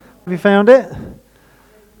Have you found it?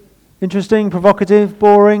 Interesting, provocative,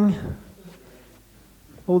 boring?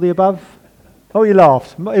 All the above? Oh, you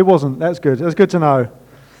laughed. It wasn't. That's good. That's good to know.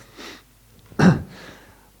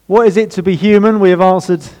 What is it to be human? We have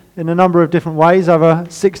answered in a number of different ways over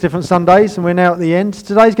 6 different Sundays, and we're now at the end.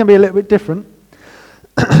 Today's going to be a little bit different.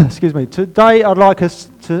 Excuse me. Today I'd like us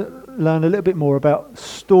to learn a little bit more about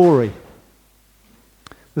story.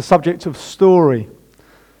 The subject of story.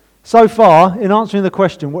 So far, in answering the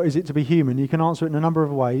question, what is it to be human, you can answer it in a number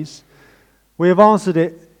of ways. We have answered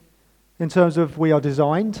it in terms of we are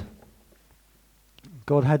designed.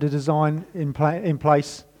 God had a design in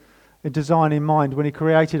place, a design in mind when He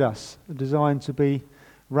created us, a design to be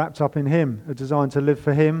wrapped up in Him, a design to live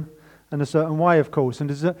for Him in a certain way, of course.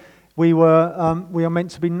 And we are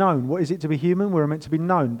meant to be known. What is it to be human? We're meant to be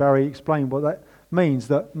known. Barry explained what that means,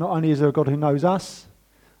 that not only is there a God who knows us,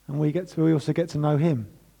 and we also get to know Him.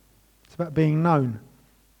 It's about being known.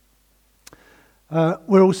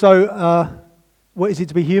 We're also, what is it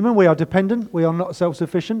to be human? We are dependent. We are not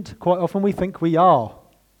self-sufficient. Quite often we think we are,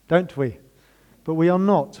 don't we? But we are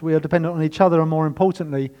not. We are dependent on each other, and more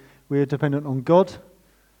importantly, we are dependent on God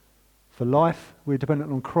for life. We are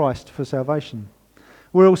dependent on Christ for salvation.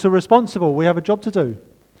 We're also responsible. We have a job to do.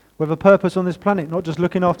 We have a purpose on this planet, not just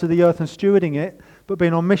looking after the earth and stewarding it, but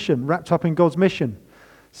being on mission, wrapped up in God's mission.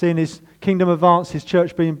 Seeing His kingdom advance, His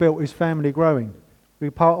church being built, His family growing.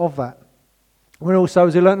 We're part of that. We're also,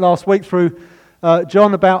 as we learnt last week through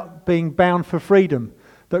John, about being bound for freedom.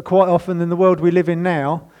 That quite often in the world we live in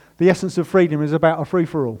now, the essence of freedom is about a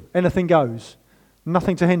free-for-all. Anything goes.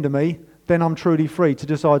 Nothing to hinder me. Then I'm truly free to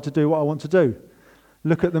decide to do what I want to do.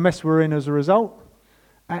 Look at the mess we're in as a result.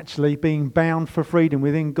 Actually, being bound for freedom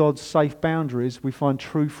within God's safe boundaries, we find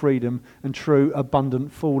true freedom and true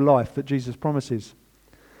abundant full life that Jesus promises.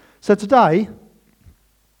 So today,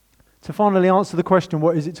 to finally answer the question,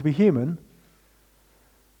 what is it to be human?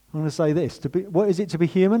 I'm going to say this. What is it to be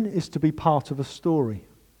human? Is to be part of a story.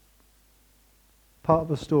 Part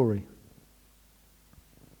of a story.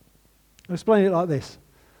 I'll explain it like this.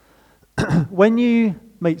 When you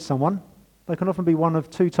meet someone, they can often be one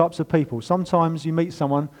of 2 types of people. Sometimes you meet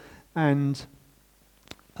someone and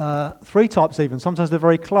 3 types even. Sometimes they're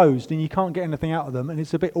very closed and you can't get anything out of them and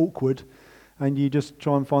it's a bit awkward and you just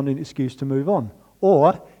try and find an excuse to move on.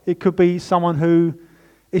 Or it could be someone who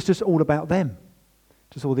it's just all about them.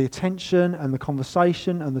 Just all the attention and the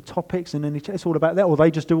conversation and the topics and it's all about that. Or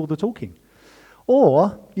they just do all the talking.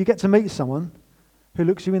 Or you get to meet someone who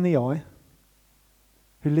looks you in the eye,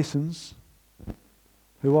 who listens,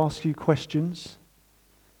 who asks you questions,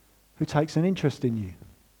 who takes an interest in you.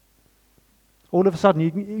 All of a sudden,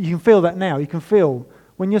 you can feel that now. You can feel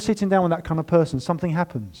when you're sitting down with that kind of person, something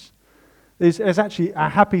happens. There's actually a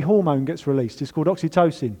happy hormone gets released. It's called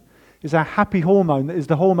oxytocin. It's a happy hormone that is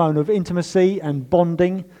the hormone of intimacy and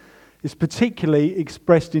bonding. It's particularly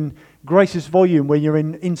expressed in greatest volume when you're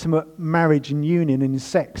in intimate marriage and union and in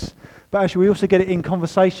sex. But actually we also get it in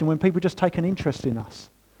conversation when people just take an interest in us.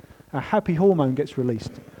 A happy hormone gets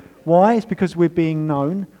released. Why? It's because we're being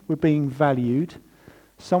known, we're being valued.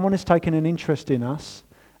 Someone has taken an interest in us,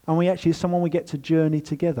 and it's someone we get to journey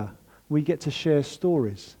together. We get to share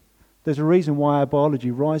stories. There's a reason why our biology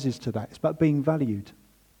rises to that. It's about being valued.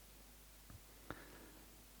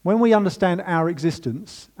 When we understand our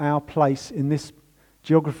existence, our place in this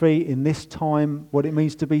geography, in this time, what it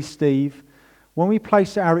means to be Steve, when we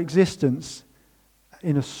place our existence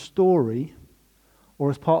in a story or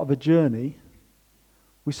as part of a journey,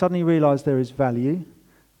 we suddenly realize there is value,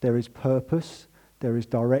 there is purpose, there is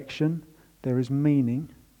direction, there is meaning.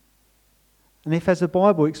 And if, as the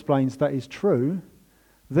Bible explains, that is true,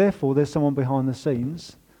 therefore there's someone behind the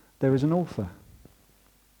scenes, there is an author.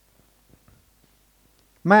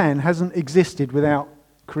 Man hasn't existed without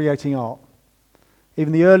creating art.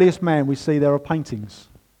 Even the earliest man we see there are paintings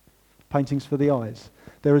for the eyes.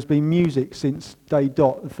 There has been music since day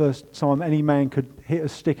dot, the first time any man could hit a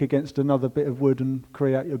stick against another bit of wood and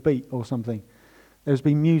create a beat or something. There's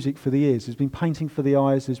been music for the ears. There's been painting for the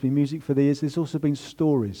eyes. There's been music for the ears. There's also been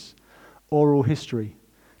stories, oral history.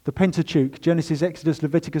 The Pentateuch, Genesis, Exodus,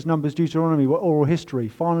 Leviticus, Numbers, Deuteronomy were oral history,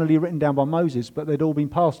 finally written down by Moses, but they'd all been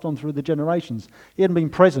passed on through the generations. He hadn't been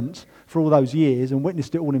present for all those years and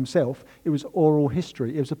witnessed it all himself. It was oral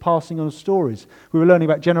history. It was a passing on of stories. We were learning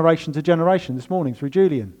about generation to generation this morning through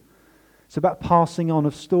Julian. It's about passing on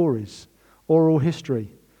of stories, oral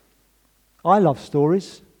history. I love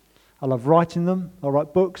stories. I love writing them. I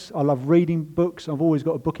write books. I love reading books. I've always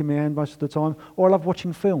got a book in my hand most of the time. Or I love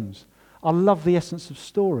watching films. I love the essence of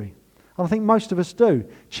story. And I think most of us do.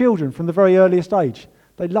 Children from the very earliest age,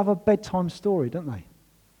 they love a bedtime story, don't they?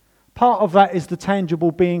 Part of that is the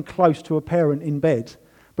tangible being close to a parent in bed.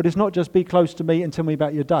 But it's not just be close to me and tell me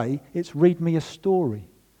about your day. It's read me a story.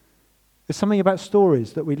 There's something about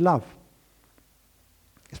stories that we love.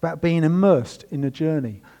 It's about being immersed in a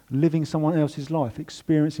journey, living someone else's life,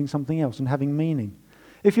 experiencing something else and having meaning.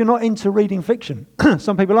 If you're not into reading fiction,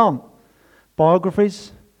 some people aren't.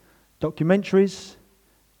 Biographies, documentaries,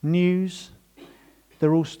 news,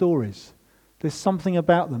 they're all stories. There's something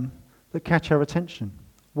about them that catch our attention.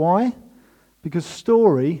 Why? Because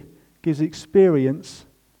story gives experience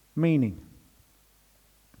meaning.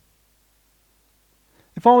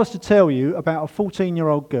 If I was to tell you about a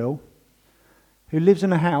 14-year-old girl who lives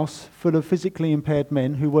in a house full of physically impaired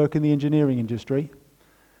men who work in the engineering industry,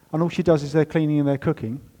 and all she does is their cleaning and their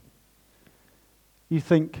cooking, you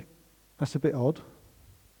think, that's a bit odd.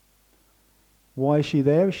 Why is she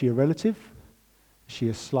there? Is she a relative? Is she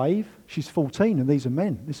a slave? She's 14 and these are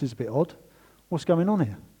men. This is a bit odd. What's going on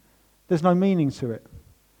here? There's no meaning to it.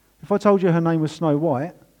 If I told you her name was Snow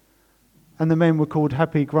White, and the men were called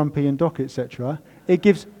Happy, Grumpy and Doc, etc., it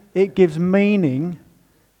gives meaning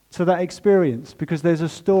to that experience because there's a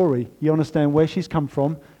story. You understand where she's come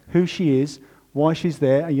from, who she is, why she's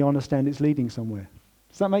there, and you understand it's leading somewhere.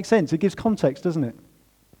 Does that make sense? It gives context, doesn't it?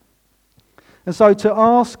 And so to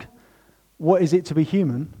ask, what is it to be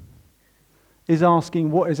human, is asking,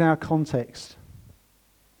 what is our context?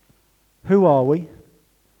 Who are we?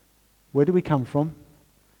 Where do we come from?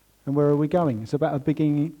 And where are we going? It's about a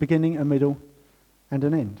beginning, a middle, and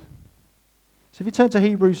an end. So if you turn to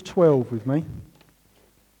Hebrews 12 with me, I'm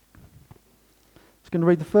just going to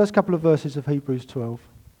read the first couple of verses of Hebrews 12.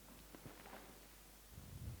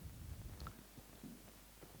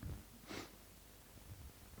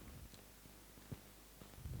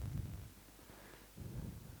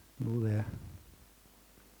 All there.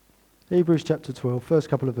 Hebrews chapter 12, first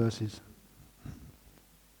couple of verses.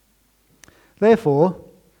 Therefore,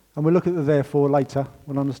 and we'll look at the therefore later,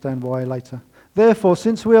 we'll understand why later. Therefore,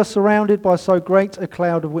 since we are surrounded by so great a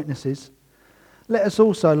cloud of witnesses, let us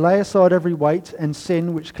also lay aside every weight and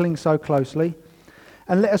sin which clings so closely,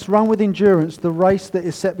 and let us run with endurance the race that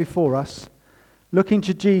is set before us, looking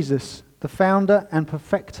to Jesus, the founder and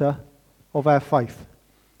perfecter of our faith,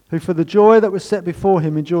 who for the joy that was set before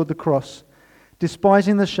him endured the cross,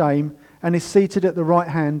 despising the shame, and is seated at the right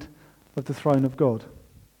hand of the throne of God.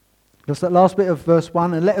 Just that last bit of verse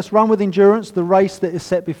 1, and let us run with endurance the race that is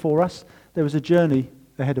set before us. There is a journey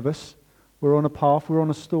ahead of us. We're on a path, we're on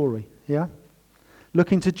a story, yeah?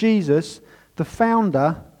 Looking to Jesus, the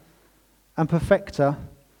founder and perfecter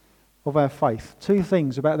of our faith. Two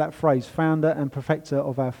things about that phrase, founder and perfecter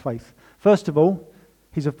of our faith. First of all,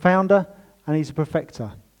 he's a founder and he's a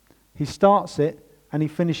perfecter. He starts it and he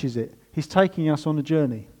finishes it. He's taking us on a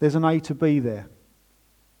journey. There's an A to B there.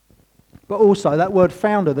 But also, that word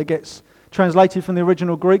founder that gets translated from the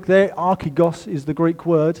original Greek there, archigos is the Greek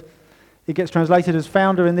word. It gets translated as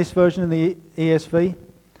founder in this version in the ESV.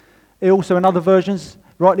 It also, in other versions,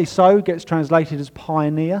 rightly so, gets translated as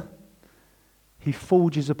pioneer. He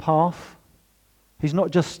forges a path. He's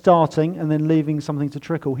not just starting and then leaving something to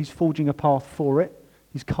trickle. He's forging a path for it.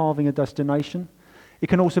 He's carving a destination. It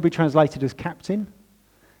can also be translated as captain.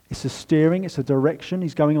 It's a steering, it's a direction.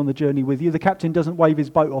 He's going on the journey with you. The captain doesn't wave his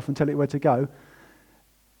boat off and tell it where to go.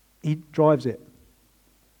 He drives it.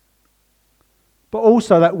 But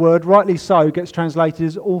also that word, rightly so, gets translated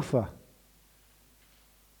as author.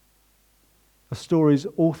 A story's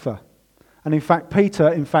author. And in fact,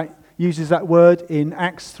 Peter, uses that word in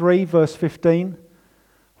Acts 3, verse 15,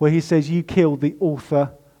 where he says, you killed the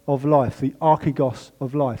author of life, the archigos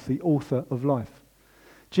of life, the author of life.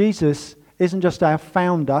 Jesus isn't just our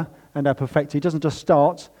founder and our perfecter. He doesn't just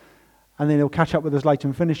start and then he'll catch up with us later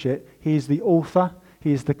and finish it. He is the author,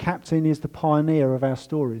 he is the captain, he is the pioneer of our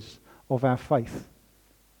stories, of our faith.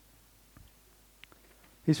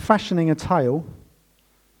 He's fashioning a tale.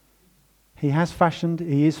 He has fashioned,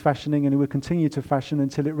 he is fashioning, and he will continue to fashion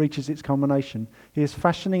until it reaches its culmination. He is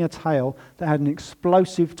fashioning a tale that had an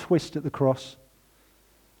explosive twist at the cross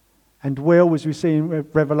and will, as we see in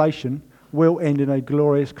Revelation, will end in a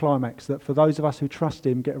glorious climax that for those of us who trust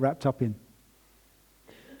him get wrapped up in.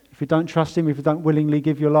 If you don't trust him, if you don't willingly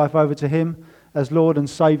give your life over to him as Lord and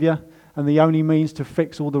Saviour, and the only means to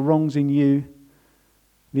fix all the wrongs in you,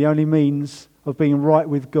 the only means of being right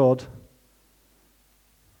with God,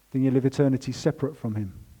 then you live eternity separate from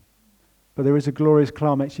him. But there is a glorious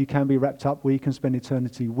climax you can be wrapped up where you can spend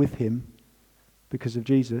eternity with him because of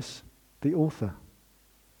Jesus, the author.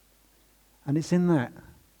 And it's in that,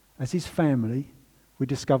 as his family, we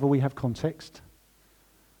discover we have context.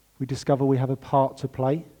 We discover we have a part to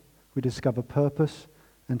play. We discover purpose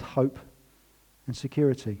and hope and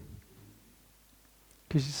security.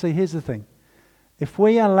 Because you see, here's the thing. If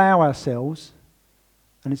we allow ourselves,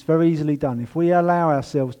 and it's very easily done, if we allow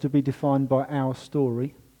ourselves to be defined by our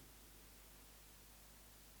story,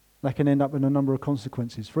 that can end up in a number of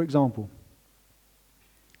consequences. For example,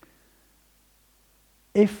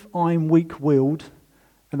 if I'm weak-willed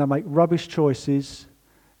and I make rubbish choices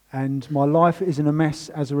and my life is in a mess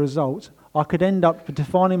as a result, I could end up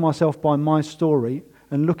defining myself by my story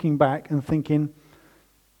and looking back and thinking,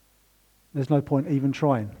 there's no point even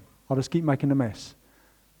trying. I'll just keep making a mess.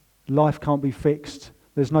 Life can't be fixed.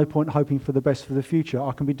 There's no point hoping for the best for the future.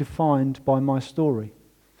 I can be defined by my story.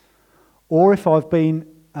 Or if I've been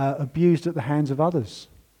abused at the hands of others.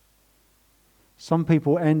 Some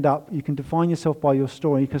people end up, you can define yourself by your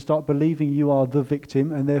story. You can start believing you are the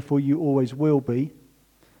victim and therefore you always will be.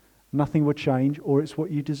 Nothing will change, or it's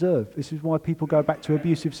what you deserve. This is why people go back to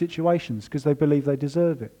abusive situations, because they believe they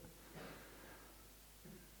deserve it.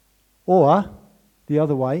 Or, the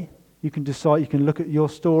other way, you can decide, you can look at your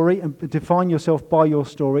story and define yourself by your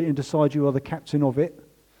story and decide you are the captain of it.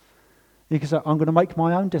 You can say, I'm going to make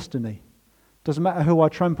my own destiny. Doesn't matter who I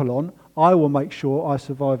trample on, I will make sure I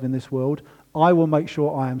survive in this world. I will make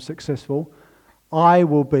sure I am successful. I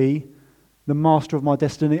will be the master of my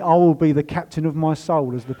destiny. I will be the captain of my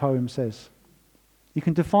soul, as the poem says. You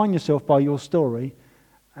can define yourself by your story,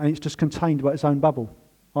 and it's just contained by its own bubble,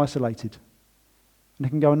 isolated. And it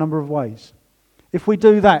can go a number of ways. If we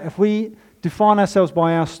do that, if we define ourselves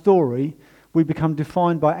by our story, we become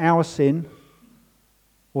defined by our sin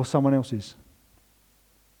or someone else's.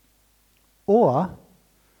 Or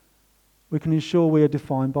we can ensure we are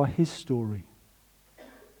defined by his story.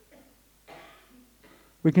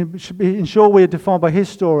 We can ensure we are defined by his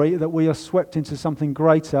story, that we are swept into something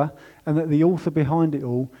greater, and that the author behind it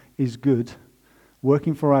all is good,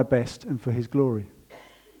 working for our best and for his glory.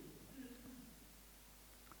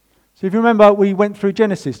 So if you remember, we went through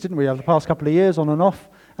Genesis, didn't we, over the past couple of years, on and off.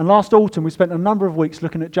 And last autumn, we spent a number of weeks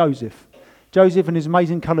looking at Joseph. Joseph and his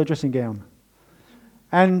amazing colour dressing gown.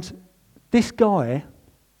 And this guy,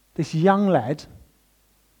 this young lad,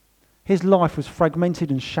 his life was fragmented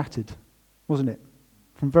and shattered, wasn't it?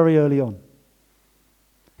 From very early on.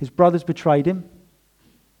 His brothers betrayed him.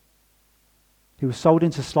 He was sold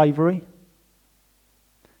into slavery.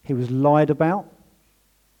 He was lied about.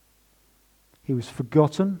 He was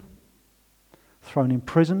forgotten, thrown in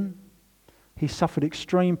prison. He suffered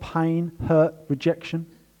extreme pain, hurt, rejection.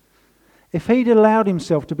 If he'd allowed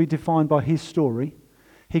himself to be defined by his story,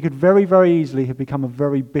 he could very, very easily have become a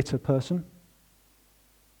very bitter person.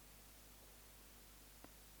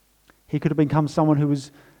 He could have become someone who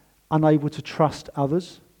was unable to trust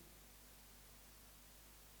others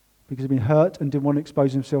because he'd been hurt and didn't want to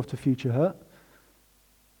expose himself to future hurt.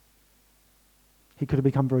 He could have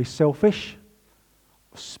become very selfish,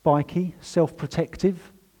 spiky,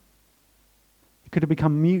 self-protective. He could have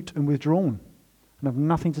become mute and withdrawn and have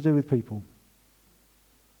nothing to do with people.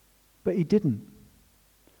 But he didn't.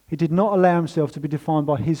 He did not allow himself to be defined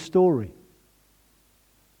by his story.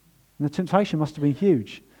 And the temptation must have been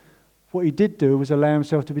huge. What he did do was allow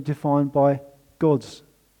himself to be defined by God's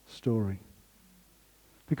story.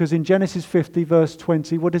 Because in Genesis 50, verse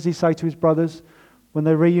 20, what does he say to his brothers when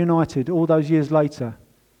they're reunited all those years later?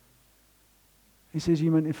 He says,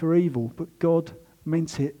 you meant it for evil, but God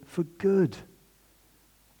meant it for good.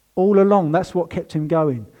 All along, that's what kept him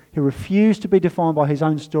going. He refused to be defined by his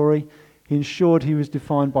own story. He ensured he was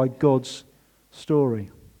defined by God's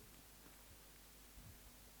story.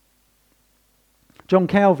 John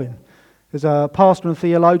Calvin is a pastor and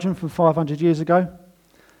theologian from 500 years ago,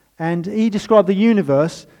 and he described the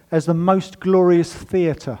universe as the most glorious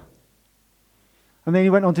theatre. And then he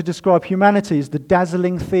went on to describe humanity as the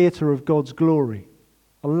dazzling theatre of God's glory.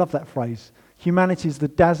 I love that phrase. Humanity is the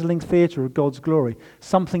dazzling theatre of God's glory.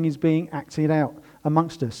 Something is being acted out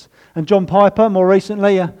amongst us. And John Piper, more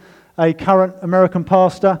recently, a current American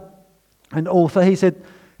pastor and author, he said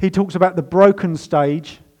he talks about the broken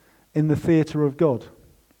stage in the theatre of God.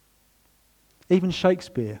 Even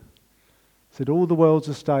Shakespeare said all the world's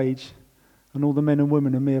a stage and all the men and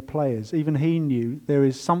women are mere players. Even he knew there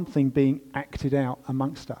is something being acted out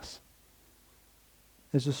amongst us.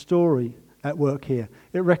 There's a story at work here.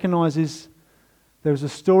 It recognises there's a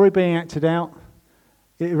story being acted out.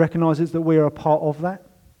 It recognises that we are a part of that.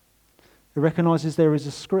 It recognises there is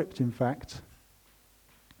a script, in fact.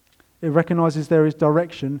 It recognises there is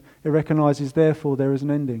direction. It recognises, therefore, there is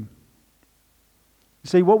an ending. You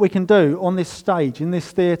see, what we can do on this stage, in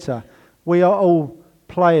this theatre, we are all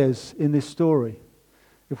players in this story.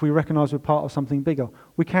 If we recognise we're part of something bigger,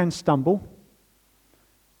 we can stumble.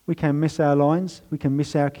 We can miss our lines. We can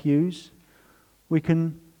miss our cues. We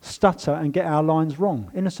can stutter and get our lines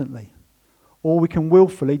wrong innocently. Or we can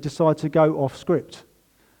willfully decide to go off script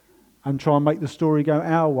and try and make the story go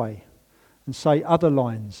our way and say other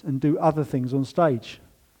lines and do other things on stage.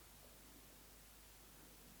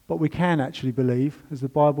 But we can actually believe, as the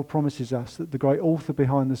Bible promises us, that the great author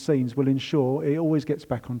behind the scenes will ensure it always gets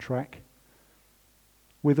back on track.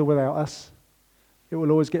 With or without us, it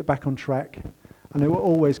will always get back on track, and it will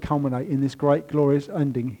always culminate in this great, glorious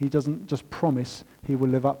ending he doesn't just promise he will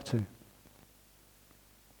live up to.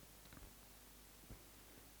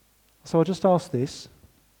 So I just ask this: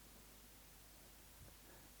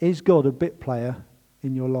 is God a bit player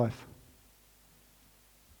in your life?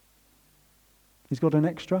 Is God an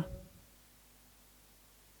extra?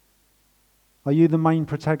 Are you the main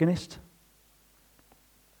protagonist?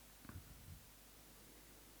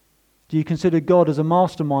 Do you consider God as a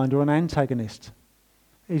mastermind or an antagonist?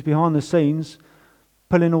 He's behind the scenes,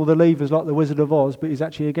 pulling all the levers like the Wizard of Oz, but he's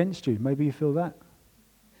actually against you. Maybe you feel that.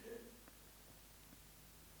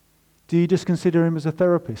 Do you just consider him as a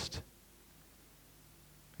therapist?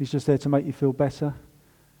 He's just there to make you feel better.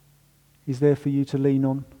 He's there for you to lean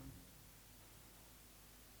on.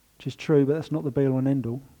 Which is true, but that's not the be-all and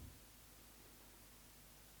end-all.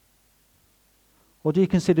 Or do you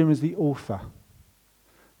consider him as the author?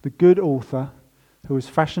 The good author who has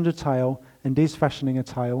fashioned a tale and is fashioning a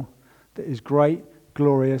tale that is great,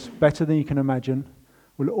 glorious, better than you can imagine,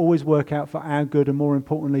 will always work out for our good and more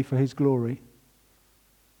importantly for his glory.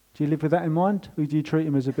 Do you live with that in mind, or do you treat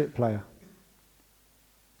him as a bit player?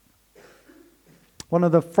 One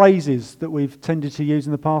of the phrases that we've tended to use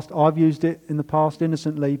in the past, I've used it in the past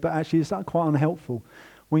innocently, but actually it's quite unhelpful.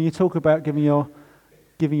 When you talk about giving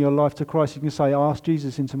your life to Christ, you can say, I asked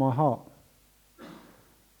Jesus into my heart.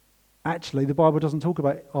 Actually, the Bible doesn't talk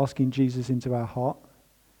about asking Jesus into our heart.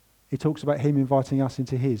 It talks about him inviting us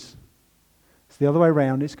into his. It's the other way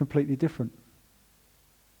around, it's completely different.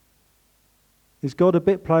 Is God a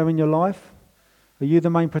bit player in your life? Are you the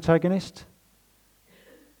main protagonist?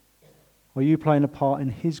 Are you playing a part in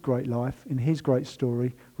his great life, in his great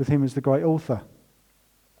story, with him as the great author?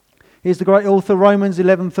 Here's the great author, Romans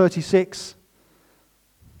 11:36.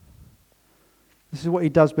 This is what he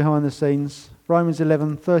does behind the scenes. Romans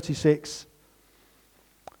 11:36.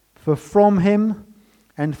 For from him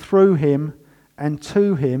and through him and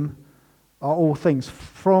to him are all things.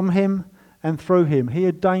 From him and through him. He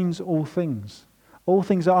ordains all things. All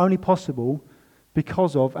things are only possible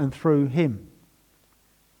because of and through him.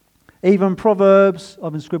 Even Proverbs, I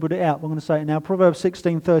haven't scribbled it out, I'm going to say it now. Proverbs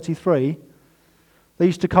 16:33. They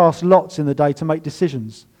used to cast lots in the day to make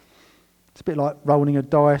decisions. It's a bit like rolling a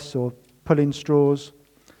dice or pulling straws.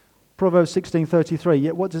 Proverbs 16:33.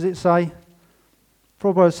 Yet what does it say?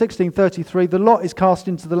 Proverbs 16:33. The lot is cast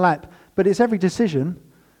into the lap, but its every decision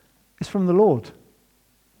is from the Lord.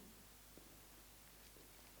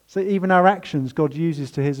 So even our actions God uses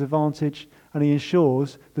to his advantage, and he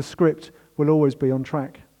ensures the script will always be on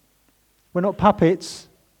track. We're not puppets.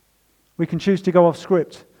 We can choose to go off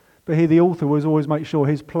script, but here the author will always make sure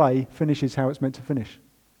his play finishes how it's meant to finish.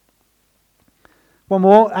 One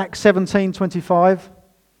more, Acts 17:25.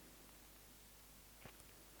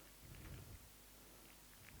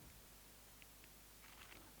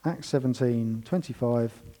 Acts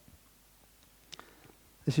 17:25.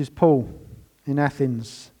 This is Paul in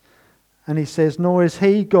Athens. And he says, nor is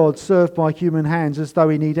he, God, served by human hands as though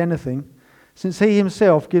he need anything, since he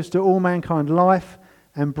himself gives to all mankind life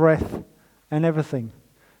and breath and everything.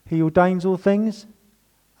 He ordains all things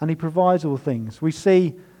and he provides all things. We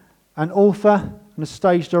see an author and a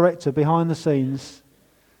stage director behind the scenes,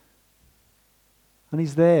 and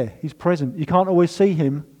he's there, he's present. You can't always see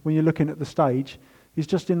him when you're looking at the stage. He's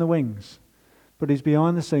just in the wings, but he's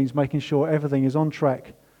behind the scenes making sure everything is on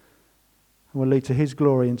track and will lead to his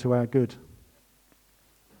glory and to our good.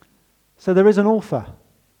 So there is an author.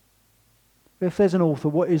 If there's an author,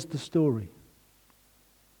 what is the story?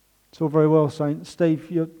 It's all very well saying,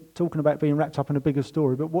 Steve, you're talking about being wrapped up in a bigger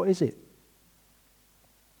story, but what is it?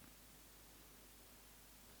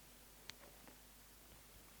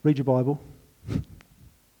 Read your Bible.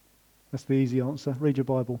 That's the easy answer. Read your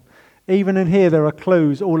Bible. Even in here, there are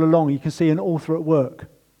clues all along. You can see an author at work.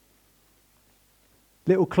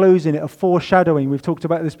 Little clues in it, a foreshadowing. We've talked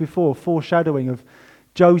about this before. Foreshadowing of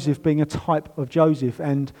Joseph being a type of Joseph,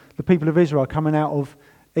 and the people of Israel coming out of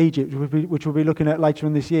Egypt, which we'll be looking at later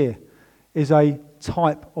in this year, is a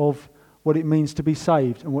type of what it means to be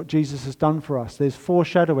saved and what Jesus has done for us. There's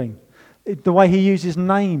foreshadowing. The way he uses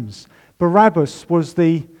names. Barabbas was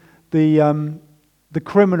the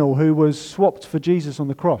criminal who was swapped for Jesus on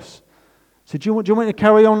the cross. So do you want me to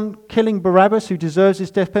carry on killing Barabbas, who deserves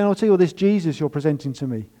this death penalty, or this Jesus you're presenting to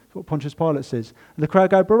me? That's what Pontius Pilate says. And the crowd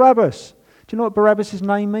go, Barabbas. Do you know what Barabbas'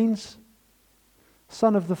 name means?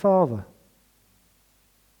 Son of the Father.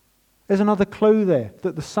 There's another clue there,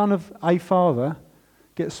 that the son of a father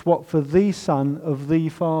gets swapped for the son of the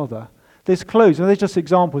Father. There's clues, and they're just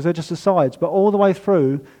examples, they're just asides, but all the way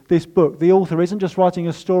through this book, the author isn't just writing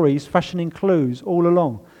a story, he's fashioning clues all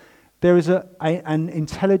along. There is an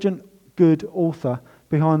intelligent, good author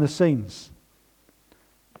behind the scenes.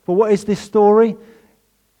 But what is this story?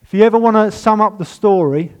 If you ever want to sum up the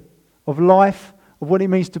story of life, of what it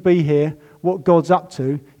means to be here, what God's up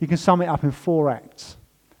to, you can sum it up in 4 acts.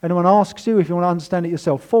 Anyone asks you, if you want to understand it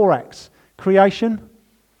yourself, 4 acts. Creation,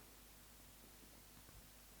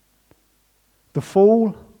 the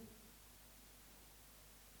fall,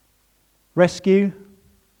 rescue,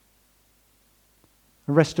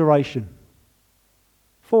 and restoration.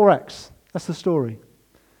 4 acts. That's the story.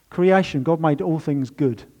 Creation, God made all things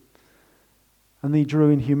good. And He drew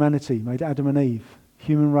in humanity, made Adam and Eve,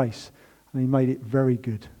 human race, and He made it very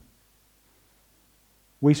good.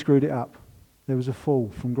 We screwed it up. There was a fall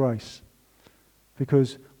from grace.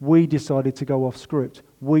 Because we decided to go off script.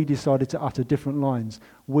 We decided to utter different lines.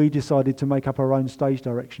 We decided to make up our own stage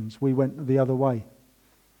directions. We went the other way.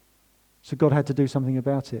 So God had to do something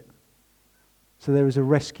about it. So there was a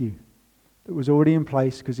rescue that was already in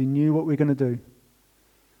place because He knew what we were going to do.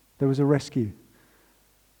 There was a rescue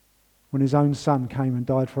when His own Son came and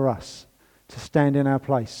died for us to stand in our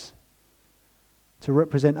place, to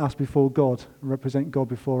represent us before God and represent God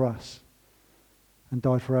before us, and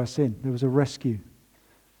died for our sin. There was a rescue.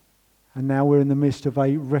 And now we're in the midst of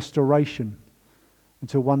a restoration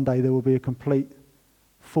until one day there will be a complete,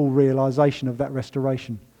 full realization of that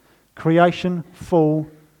restoration. Creation, fall,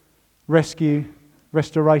 rescue,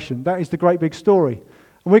 restoration. That is the great big story.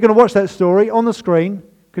 And we're going to watch that story on the screen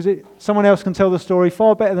because someone else can tell the story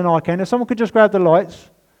far better than I can. If someone could just grab the lights.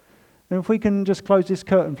 And if we can just close this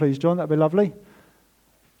curtain, please, John, that'd be lovely.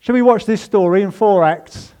 Shall we watch this story in 4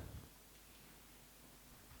 acts?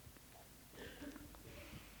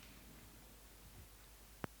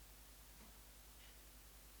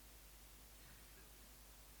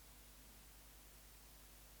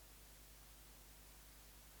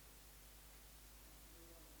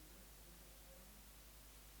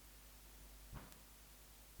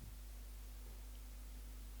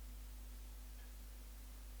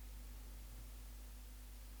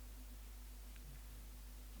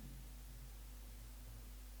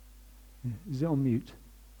 Is it on mute?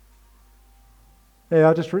 Yeah,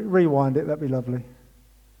 I'll just rewind it. That'd be lovely.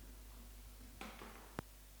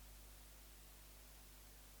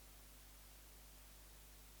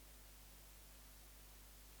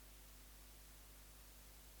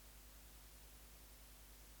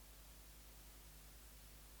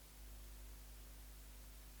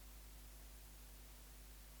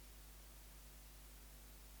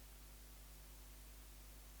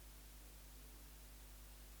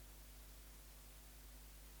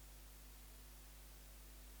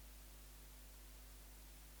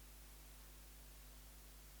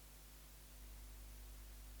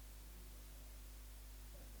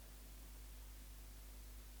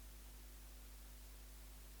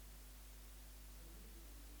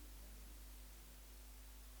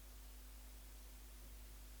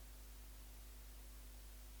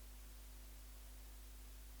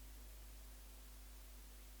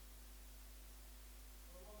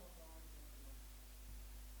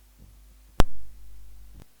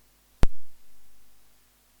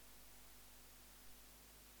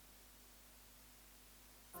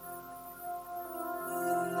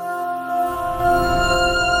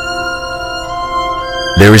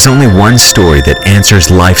 There is only one story that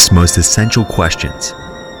answers life's most essential questions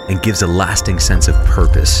and gives a lasting sense of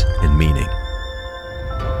purpose and meaning.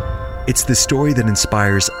 It's the story that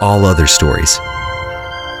inspires all other stories.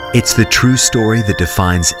 It's the true story that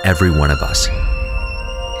defines every one of us.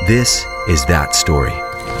 This is that story.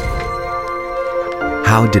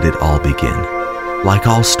 How did it all begin? Like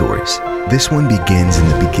all stories, this one begins in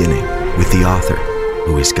the beginning with the author,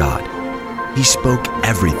 who is God. He spoke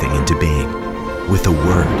everything into being. With a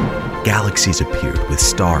word, galaxies appeared with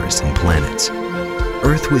stars and planets.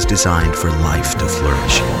 Earth was designed for life to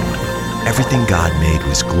flourish. Everything God made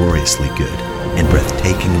was gloriously good and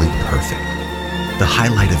breathtakingly perfect. The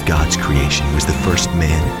highlight of God's creation was the first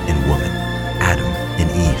man and woman, Adam and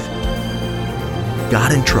Eve.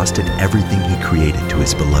 God entrusted everything He created to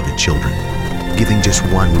His beloved children, giving just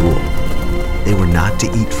one rule. They were not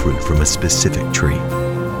to eat fruit from a specific tree.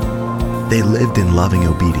 They lived in loving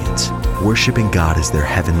obedience, worshiping God as their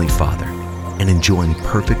heavenly Father, and enjoying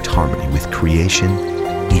perfect harmony with creation,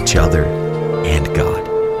 each other, and God.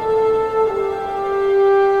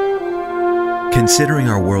 Considering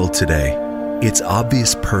our world today, it's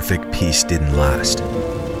obvious perfect peace didn't last.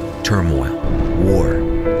 Turmoil,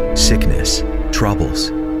 war, sickness,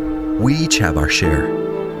 troubles. We each have our share.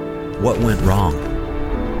 What went wrong?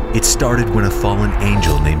 It started when a fallen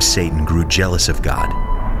angel named Satan grew jealous of God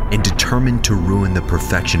and determined to ruin the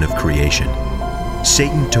perfection of creation.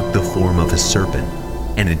 Satan took the form of a serpent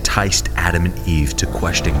and enticed Adam and Eve to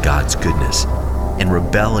question God's goodness and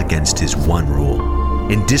rebel against his one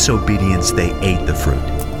rule. In disobedience, they ate the fruit,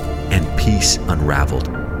 and peace unraveled,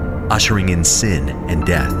 ushering in sin and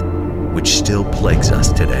death, which still plagues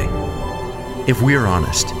us today. If we are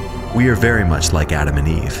honest, we are very much like Adam and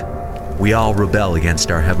Eve. We all rebel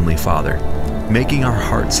against our Heavenly Father, making our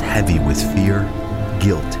hearts heavy with fear,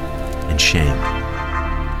 guilt, and shame.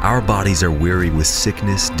 Our bodies are weary with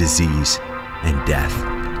sickness, disease, and death.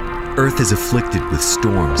 Earth is afflicted with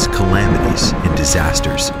storms, calamities, and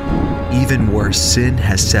disasters. Even worse, sin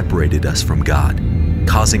has separated us from God,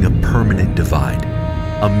 causing a permanent divide,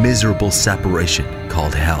 a miserable separation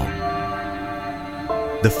called hell.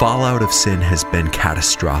 The fallout of sin has been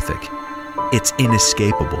catastrophic. It's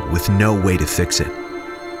inescapable with no way to fix it,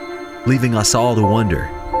 leaving us all to wonder,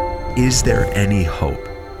 is there any hope?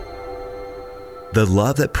 The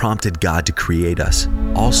love that prompted God to create us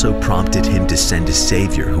also prompted him to send a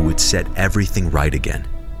Savior who would set everything right again.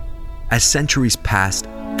 As centuries passed,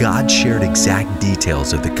 God shared exact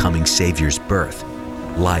details of the coming Savior's birth,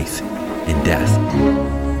 life, and death.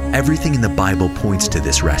 Everything in the Bible points to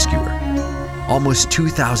this rescuer. Almost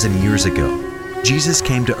 2,000 years ago, Jesus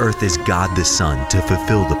came to earth as God the Son to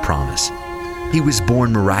fulfill the promise. He was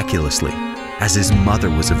born miraculously, as his mother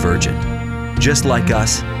was a virgin. Just like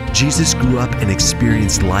us, Jesus grew up and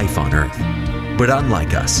experienced life on earth. But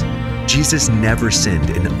unlike us, Jesus never sinned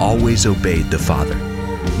and always obeyed the Father.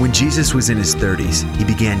 When Jesus was in his 30s, he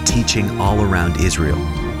began teaching all around Israel,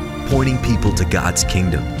 pointing people to God's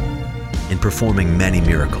kingdom and performing many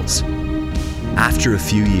miracles. After a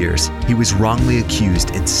few years, he was wrongly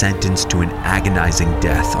accused and sentenced to an agonizing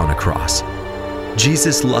death on a cross.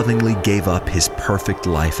 Jesus lovingly gave up his perfect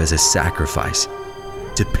life as a sacrifice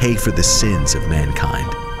to pay for the sins of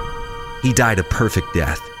mankind. He died a perfect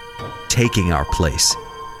death, taking our place,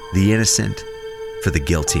 the innocent for the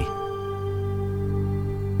guilty.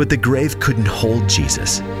 But the grave couldn't hold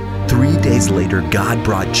Jesus. 3 days later, God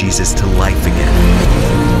brought Jesus to life again.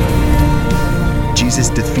 Jesus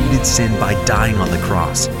defeated sin by dying on the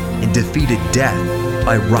cross and defeated death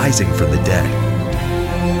by rising from the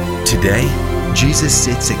dead. Today, Jesus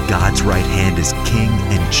sits at God's right hand as King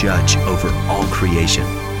and Judge over all creation.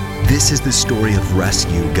 This is the story of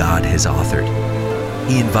rescue God has authored.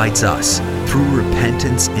 He invites us, through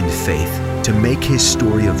repentance and faith, to make his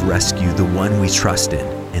story of rescue the one we trust in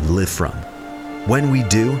and live from. When we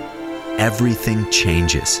do, everything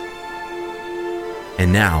changes.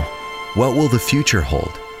 And now, what will the future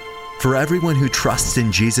hold? For everyone who trusts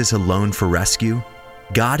in Jesus alone for rescue,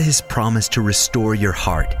 God has promised to restore your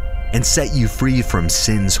heart and set you free from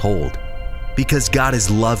sin's hold. Because God is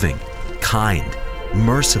loving, kind,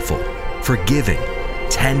 merciful, forgiving,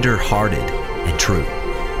 tender-hearted, and true.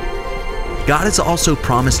 God has also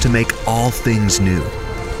promised to make all things new.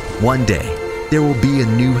 One day, there will be a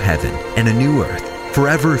new heaven and a new earth,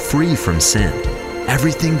 forever free from sin.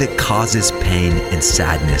 Everything that causes pain and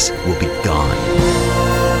sadness will be gone.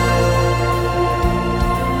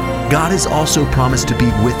 God has also promised to be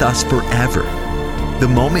with us forever. The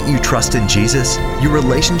moment you trust in Jesus, your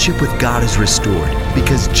relationship with God is restored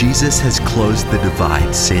because Jesus has closed the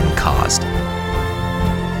divide sin caused.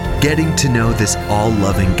 Getting to know this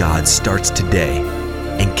all-loving God starts today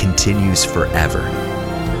and continues forever.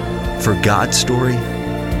 For God's story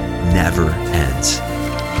never ends.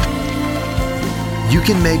 You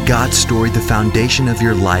can make God's story the foundation of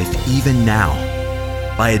your life even now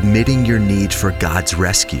by admitting your need for God's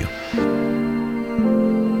rescue,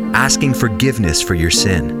 asking forgiveness for your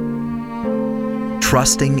sin,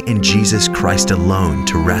 trusting in Jesus Christ alone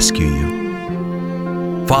to rescue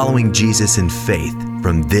you, following Jesus in faith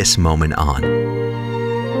from this moment on.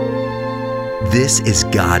 This is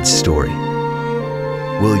God's story.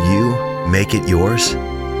 Will you make it yours?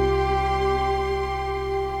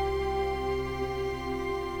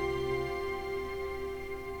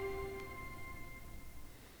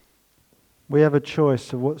 We have a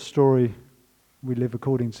choice of what story we live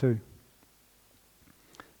according to.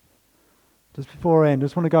 Just before I end, I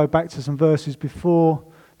just want to go back to some verses before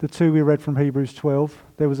the two we read from Hebrews 12.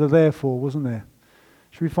 There was a therefore, wasn't there?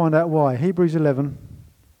 Should we find out why? Hebrews 11.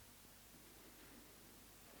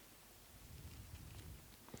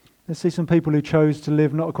 Let's see some people who chose to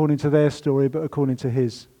live not according to their story, but according to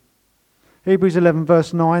his. Hebrews 11,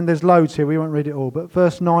 verse 9. There's loads here. We won't read it all. But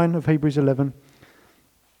verse 9 of Hebrews 11.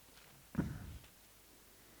 It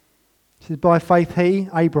says, by faith he,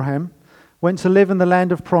 Abraham, went to live in the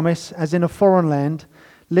land of promise, as in a foreign land,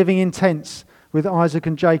 living in tents with Isaac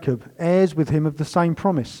and Jacob, heirs with him of the same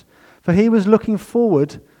promise. For he was looking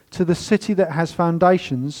forward to the city that has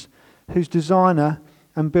foundations, whose designer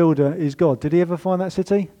and builder is God. Did he ever find that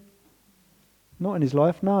city? Not in his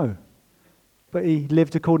life, no. But he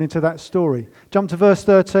lived according to that story. Jump to verse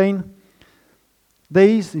 13.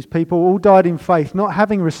 These people all died in faith, not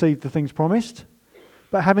having received the things promised,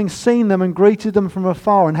 but having seen them and greeted them from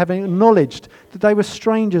afar, and having acknowledged that they were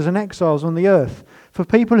strangers and exiles on the earth. For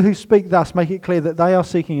people who speak thus make it clear that they are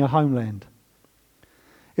seeking a homeland.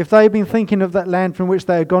 If they had been thinking of that land from which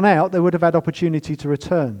they had gone out, they would have had opportunity to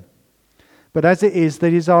return. But as it is, they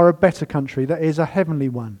desire a better country, that is, a heavenly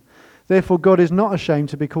one. Therefore God is not ashamed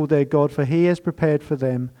to be called their God, for he has prepared for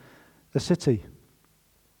them a city.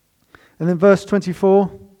 And then verse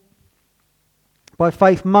 24, by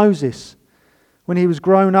faith Moses, when he was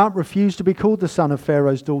grown up, refused to be called the son of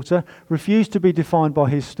Pharaoh's daughter, refused to be defined by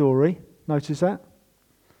his story. Notice that?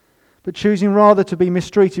 But choosing rather to be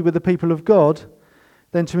mistreated with the people of God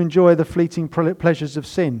than to enjoy the fleeting pleasures of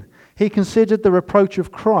sin. He considered the reproach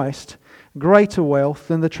of Christ greater wealth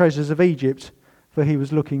than the treasures of Egypt, for he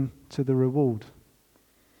was looking to the reward.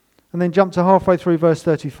 And then jump to halfway through verse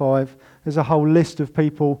 35. There's a whole list of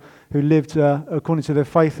people who lived according to their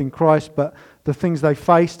faith in Christ, but the things they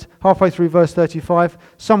faced. Halfway through verse 35,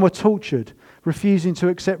 some were tortured, refusing to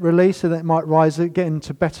accept release so that it might rise again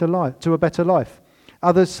to a better life.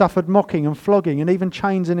 Others suffered mocking and flogging and even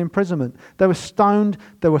chains and imprisonment. They were stoned,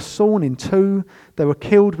 they were sawn in two, they were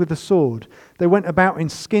killed with the sword. They went about in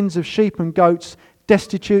skins of sheep and goats,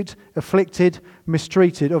 destitute, afflicted,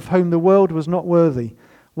 mistreated, of whom the world was not worthy,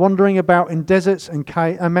 wandering about in deserts and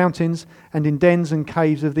mountains and in dens and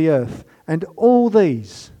caves of the earth. And all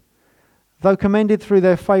these, though commended through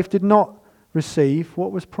their faith, did not receive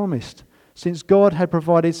what was promised, since God had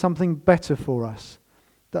provided something better for us,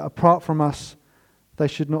 that apart from us they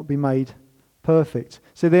should not be made perfect.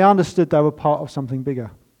 So they understood they were part of something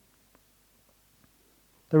bigger.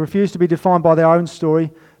 They refused to be defined by their own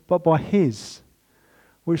story, but by his.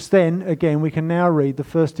 Which then, again, we can now read the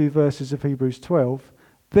first two verses of Hebrews 12.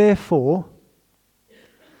 Therefore,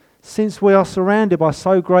 since we are surrounded by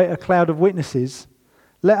so great a cloud of witnesses,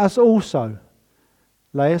 let us also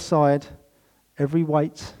lay aside every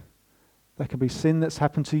weight. That can be sin that's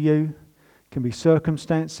happened to you, can be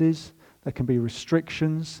circumstances, there can be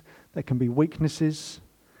restrictions, there can be weaknesses,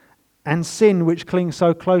 and sin which clings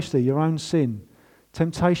so closely, your own sin.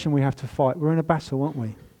 Temptation we have to fight. We're in a battle, aren't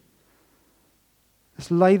we? Let's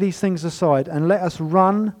lay these things aside and let us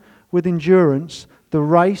run with endurance the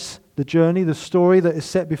race, the journey, the story that is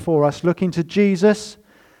set before us, looking to Jesus,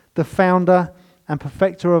 the founder and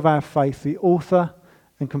perfecter of our faith, the author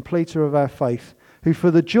and completer of our faith, who for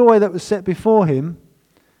the joy that was set before him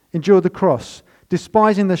endured the cross,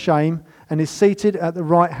 despising the shame, and is seated at the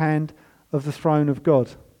right hand of the throne of God.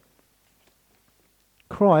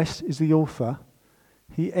 Christ is the author.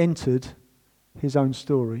 He entered his own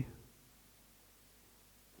story.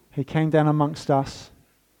 He came down amongst us.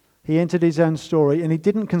 He entered his own story, and he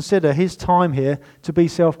didn't consider his time here to be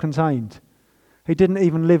self-contained. He didn't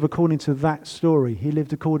even live according to that story. He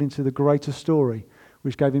lived according to the greater story,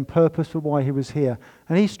 which gave him purpose for why he was here.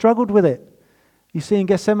 And he struggled with it. You see in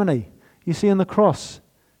Gethsemane, you see on the cross.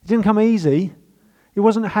 It didn't come easy. He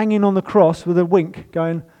wasn't hanging on the cross with a wink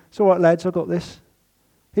going, it's all right, lads, I've got this.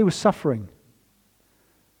 He was suffering.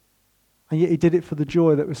 And yet he did it for the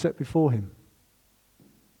joy that was set before him.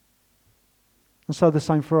 And so the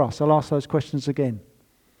same for us. I'll ask those questions again.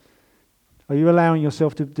 Are you allowing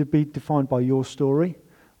yourself to be defined by your story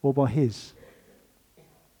or by his?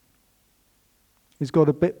 Is God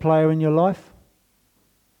a bit player in your life?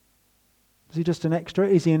 Is he just an extra?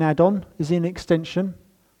 Is he an add-on? Is he an extension?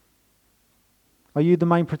 Are you the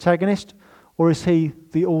main protagonist, or is he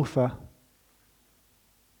the author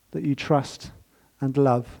that you trust and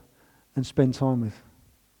love and spend time with?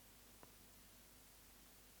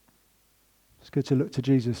 It's good to look to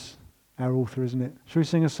Jesus, our author, isn't it? Shall we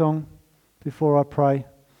sing a song before I pray?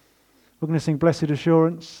 We're going to sing Blessed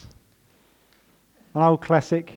Assurance, an old classic.